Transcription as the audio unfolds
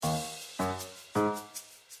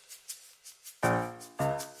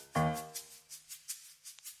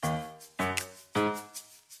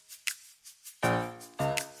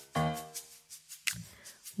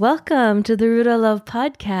Welcome to the Root of Love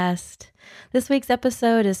podcast. This week's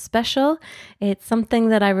episode is special. It's something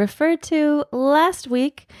that I referred to last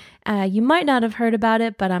week. You might not have heard about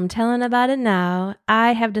it, but I'm telling about it now.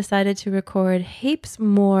 I have decided to record heaps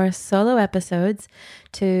more solo episodes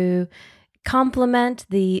to complement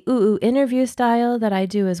the interview style that I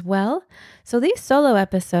do as well. So these solo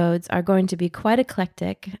episodes are going to be quite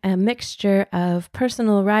eclectic, a mixture of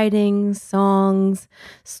personal writings, songs,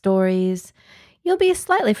 stories. You'll be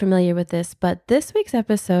slightly familiar with this, but this week's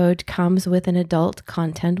episode comes with an adult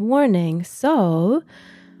content warning. So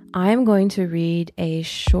I'm going to read a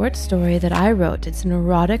short story that I wrote. It's an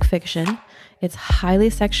erotic fiction. It's highly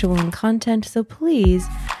sexual in content, so please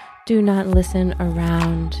do not listen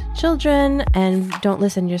around children and don't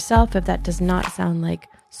listen yourself if that does not sound like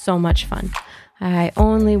so much fun. I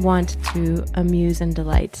only want to amuse and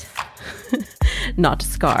delight, not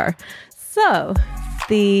scar. So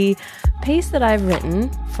the piece that I've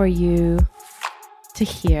written for you to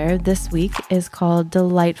hear this week is called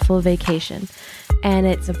Delightful Vacation. And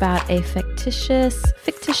it's about a fictitious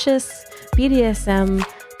BDSM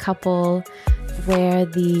couple where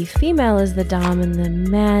the female is the dom and the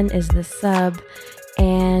man is the sub,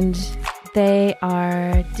 and they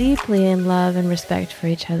are deeply in love and respect for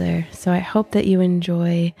each other. So I hope that you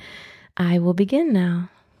enjoy. I will begin now.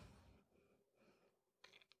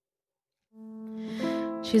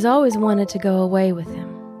 She's always wanted to go away with him.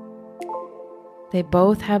 They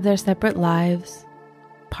both have their separate lives,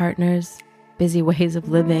 partners, busy ways of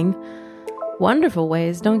living. Wonderful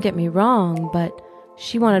ways, don't get me wrong, but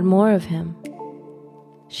she wanted more of him.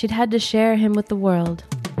 She'd had to share him with the world,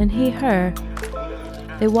 and he her.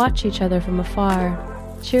 They watch each other from afar,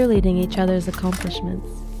 cheerleading each other's accomplishments.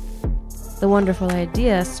 The wonderful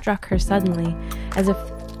idea struck her suddenly, as if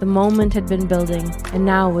the moment had been building, and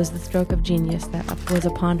now was the stroke of genius that was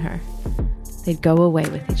upon her. They'd go away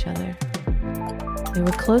with each other. They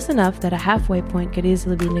were close enough that a halfway point could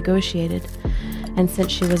easily be negotiated, and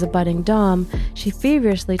since she was a budding dom, she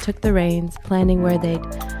feverishly took the reins, planning where they'd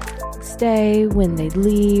stay, when they'd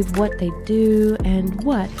leave, what they'd do, and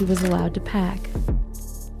what he was allowed to pack.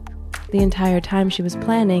 The entire time she was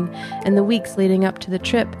planning, and the weeks leading up to the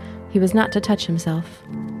trip, he was not to touch himself.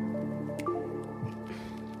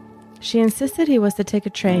 She insisted he was to take a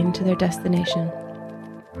train to their destination,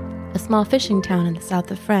 a small fishing town in the south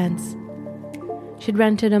of France. She'd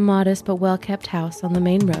rented a modest but well-kept house on the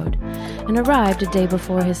main road and arrived a day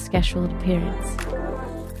before his scheduled appearance.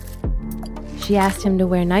 She asked him to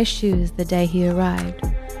wear nice shoes the day he arrived,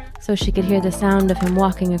 so she could hear the sound of him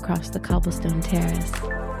walking across the cobblestone terrace.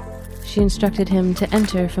 She instructed him to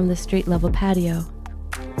enter from the street-level patio.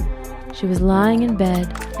 She was lying in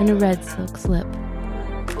bed in a red silk slip.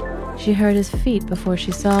 She heard his feet before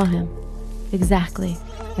she saw him, exactly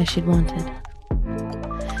as she'd wanted.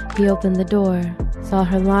 He opened the door, saw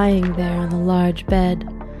her lying there on the large bed,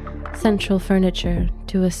 central furniture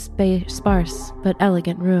to a sparse but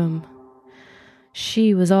elegant room.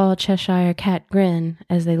 She was all Cheshire cat grin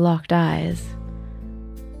as they locked eyes.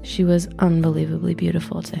 She was unbelievably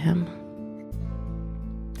beautiful to him.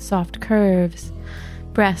 Soft curves,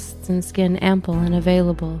 breasts and skin ample and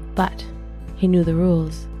available, but he knew the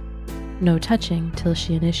rules. No touching till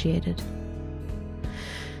she initiated.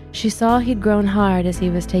 She saw he'd grown hard as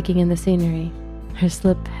he was taking in the scenery. Her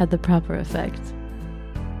slip had the proper effect.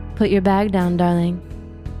 "Put your bag down, darling,"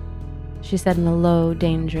 she said in a low,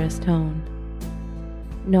 dangerous tone.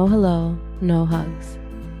 No hello, no hugs.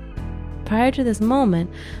 Prior to this moment,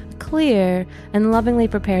 a clear and lovingly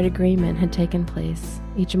prepared agreement had taken place,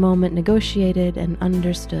 each moment negotiated and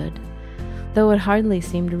understood, though it hardly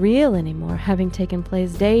seemed real anymore, having taken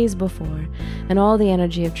place days before, and all the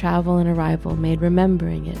energy of travel and arrival made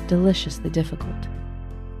remembering it deliciously difficult.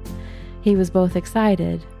 He was both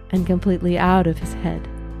excited and completely out of his head.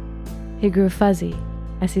 He grew fuzzy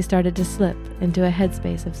as he started to slip into a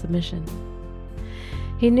headspace of submission.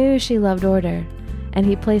 He knew she loved order, and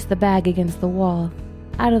he placed the bag against the wall,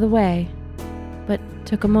 out of the way, but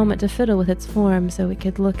took a moment to fiddle with its form so it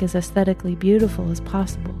could look as aesthetically beautiful as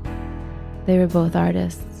possible. They were both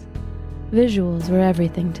artists. Visuals were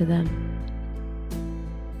everything to them.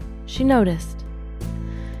 She noticed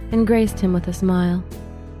and graced him with a smile,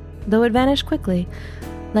 though it vanished quickly,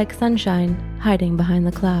 like sunshine hiding behind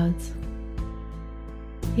the clouds.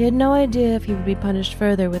 He had no idea if he would be punished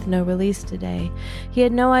further with no release today. He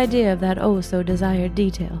had no idea of that oh-so-desired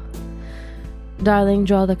detail. "Darling,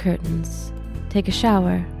 draw the curtains. Take a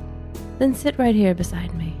shower. Then sit right here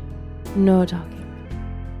beside me. No talking."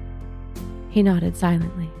 He nodded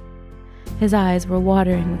silently. His eyes were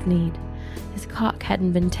watering with need, His cock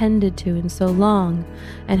hadn't been tended to in so long,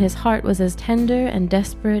 and his heart was as tender and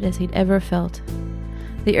desperate as he'd ever felt.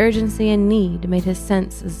 The urgency and need made his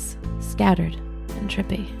senses scattered and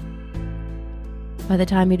trippy. By the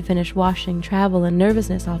time he'd finished washing travel and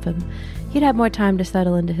nervousness off him, he'd had more time to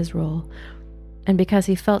settle into his role. And because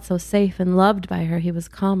he felt so safe and loved by her, he was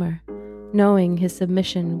calmer, knowing his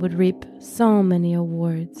submission would reap so many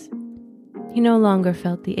awards. He no longer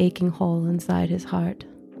felt the aching hole inside his heart.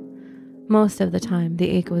 Most of the time, the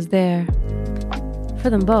ache was there, for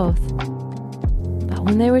them both. But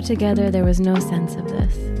when they were together, there was no sense of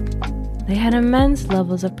this. They had immense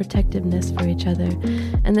levels of protectiveness for each other,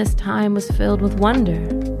 and this time was filled with wonder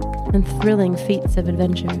and thrilling feats of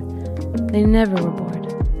adventure. They never were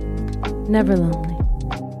bored, never lonely.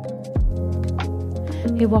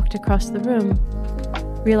 He walked across the room,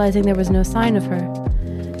 realizing there was no sign of her.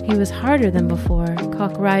 He was harder than before,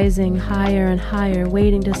 cock rising higher and higher,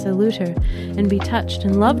 waiting to salute her and be touched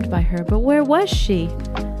and loved by her. But where was she?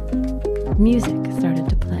 Music started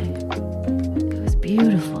to play. It was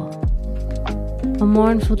beautiful. A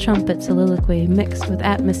mournful trumpet soliloquy mixed with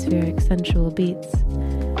atmospheric sensual beats.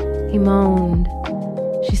 He moaned.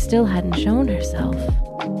 She still hadn't shown herself.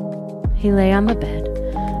 He lay on the bed,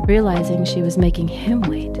 realizing she was making him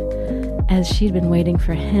wait, as she'd been waiting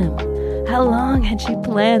for him. How long had she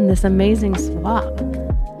planned this amazing swap?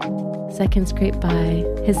 Seconds creeped by.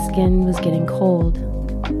 His skin was getting cold.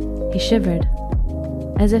 He shivered.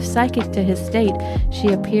 As if psychic to his state, she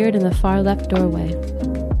appeared in the far left doorway,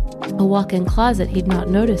 a walk-in closet he'd not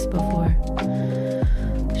noticed before.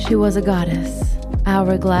 She was a goddess,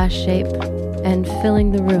 hourglass shape, and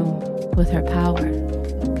filling the room with her power.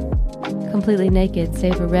 Completely naked,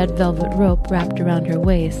 save a red velvet rope wrapped around her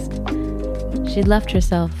waist, she'd left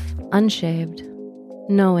herself unshaved,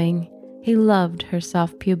 knowing he loved her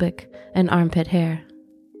soft pubic and armpit hair.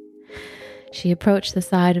 She approached the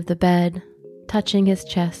side of the bed, touching his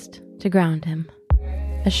chest to ground him,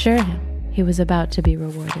 assure him he was about to be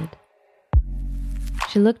rewarded.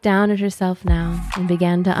 She looked down at herself now and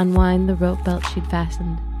began to unwind the rope belt she'd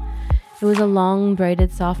fastened. It was a long,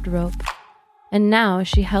 braided, soft rope, and now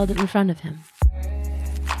she held it in front of him.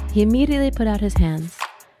 He immediately put out his hands.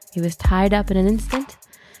 He was tied up in an instant,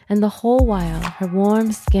 and the whole while her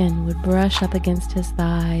warm skin would brush up against his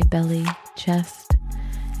thigh, belly, chest.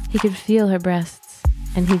 He could feel her breasts,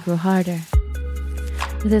 and he grew harder.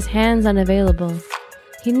 With his hands unavailable,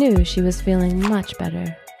 he knew she was feeling much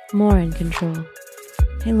better, more in control.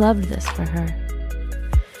 He loved this for her.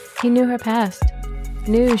 He knew her past,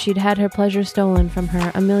 knew she'd had her pleasure stolen from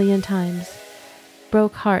her 1,000,000 times,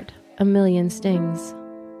 broke heart 1,000,000 stings.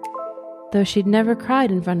 Though she'd never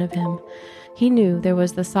cried in front of him, he knew there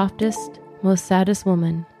was the softest, most saddest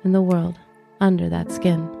woman in the world under that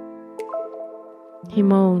skin. He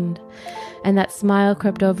moaned, and that smile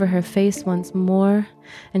crept over her face once more,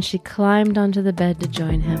 and she climbed onto the bed to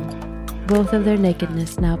join him, both of their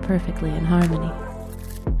nakedness now perfectly in harmony.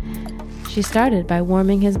 She started by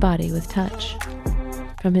warming his body with touch.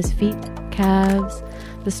 From his feet, calves,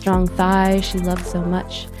 the strong thighs she loved so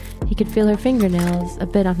much, he could feel her fingernails a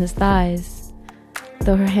bit on his thighs,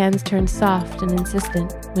 though her hands turned soft and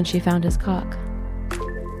insistent when she found his cock.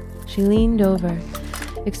 She leaned over,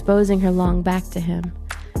 exposing her long back to him,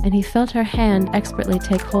 and he felt her hand expertly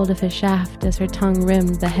take hold of his shaft as her tongue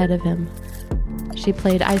rimmed the head of him. She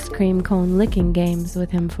played ice cream cone licking games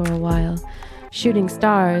with him for a while. Shooting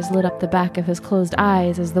stars lit up the back of his closed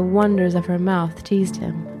eyes as the wonders of her mouth teased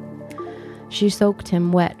him. She soaked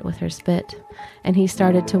him wet with her spit, and he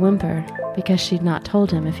started to whimper because she'd not told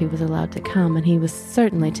him if he was allowed to come, and he was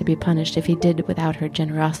certainly to be punished if he did without her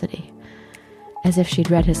generosity. As if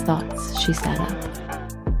she'd read his thoughts, she sat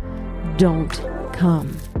up. "Don't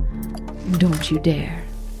come. Don't you dare."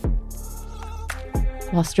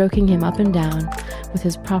 While stroking him up and down with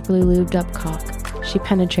his properly lubed up cock, she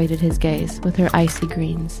penetrated his gaze with her icy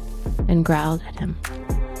greens and growled at him,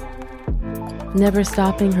 never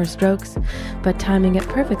stopping her strokes, but timing it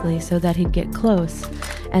perfectly so that he'd get close,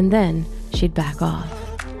 and then she'd back off.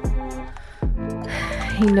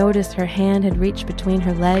 He noticed her hand had reached between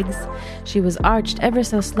her legs. She was arched ever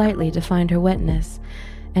so slightly to find her wetness,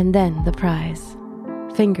 and then the prize,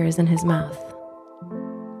 fingers in his mouth.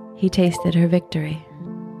 He tasted her victory.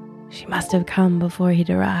 She must have come before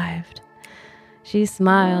he'd arrived. She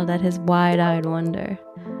smiled at his wide-eyed wonder.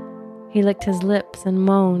 He licked his lips and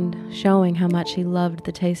moaned, showing how much he loved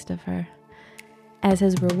the taste of her. As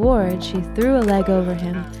his reward, she threw a leg over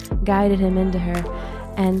him, guided him into her,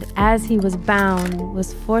 and as he was bound,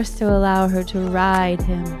 was forced to allow her to ride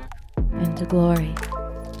him into glory.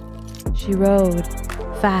 She rode,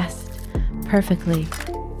 fast, perfectly,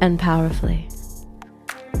 and powerfully.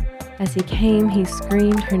 As he came, he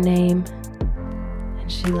screamed her name,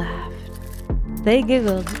 and she laughed. They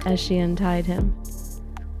giggled as she untied him.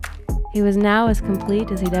 He was now as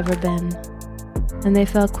complete as he'd ever been, and they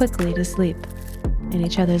fell quickly to sleep in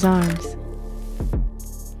each other's arms.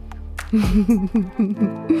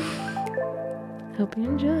 Hope you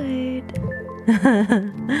enjoyed.